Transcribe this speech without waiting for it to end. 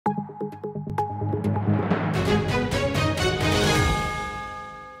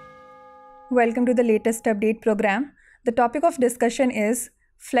Welcome to the latest update program. The topic of discussion is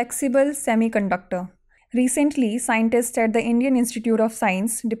flexible semiconductor. Recently, scientists at the Indian Institute of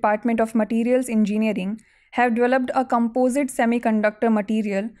Science, Department of Materials Engineering, have developed a composite semiconductor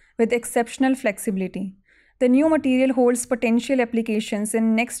material with exceptional flexibility. The new material holds potential applications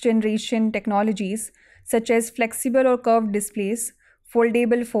in next-generation technologies such as flexible or curved displays,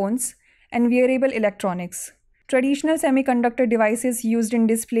 foldable phones, and wearable electronics. Traditional semiconductor devices used in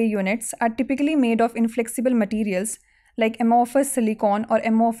display units are typically made of inflexible materials like amorphous silicon or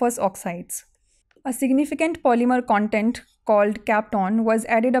amorphous oxides. A significant polymer content called kapton was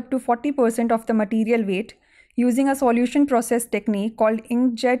added up to 40% of the material weight using a solution process technique called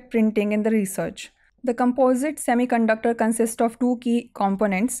inkjet printing in the research. The composite semiconductor consists of two key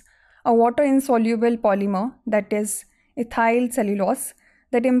components: a water-insoluble polymer, that is ethyl cellulose,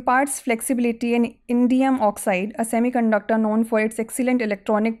 that imparts flexibility, and indium oxide, a semiconductor known for its excellent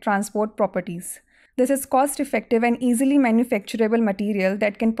electronic transport properties. This is cost-effective and easily manufacturable material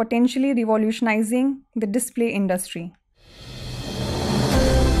that can potentially revolutionizing the display industry.